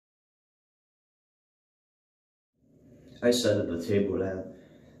I sat at the table and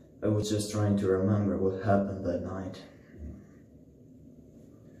I was just trying to remember what happened that night.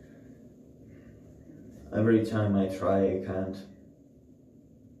 Every time I try, I can't.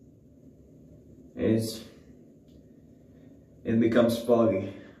 It becomes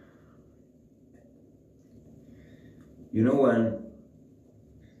foggy. You know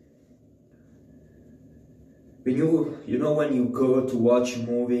when you go to watch a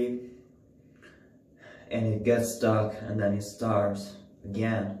movie and it gets stuck and then it starts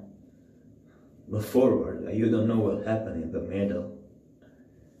again, but forward, you don't know what happened in the middle.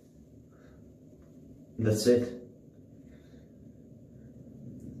 That's it.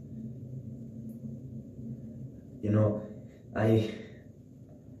 You know, I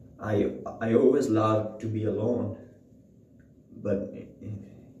always love to be alone, but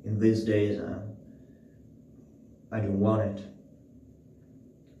in these days I don't want it.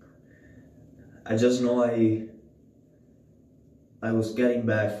 I just know I was getting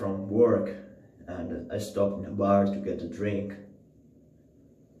back from work and I stopped in a bar to get a drink.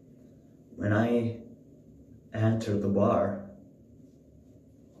 When I entered the bar,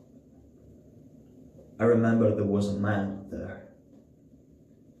 I remember there was a man there,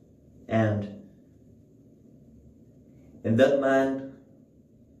 and that man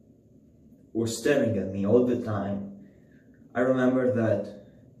was staring at me all the time. I remember that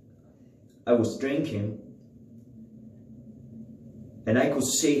I was drinking and I could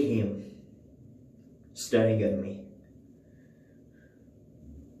see him staring at me.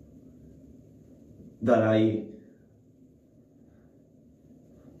 That I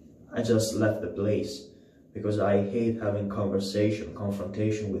just left the place because I hate having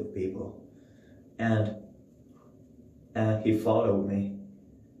confrontation with people, and he followed me.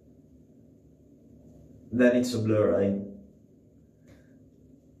 Then it's a blur.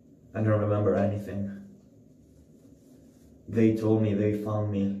 I don't remember anything. They told me they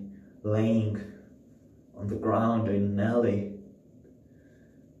found me laying on the ground in an alley,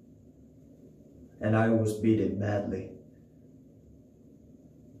 and I was beaten badly.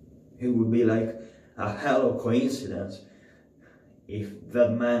 It would be like a hell of a coincidence if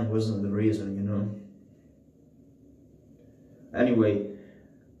that man wasn't the reason, you know. Anyway,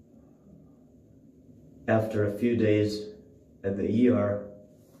 after a few days at the ER,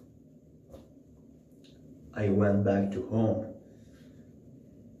 I went back to home.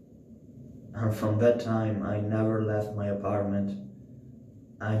 And from that time, I never left my apartment.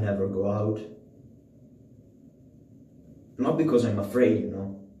 I never go out. Not because I'm afraid, you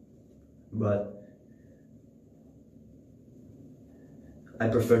know, but I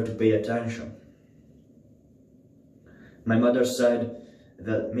prefer to pay attention. My mother said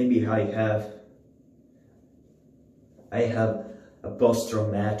that maybe I have a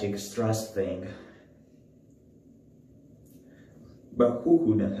post-traumatic stress thing. But who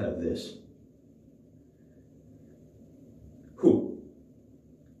wouldn't have this? Who?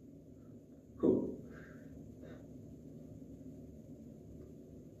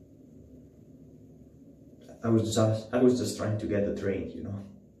 I was just trying to get a drink, you know.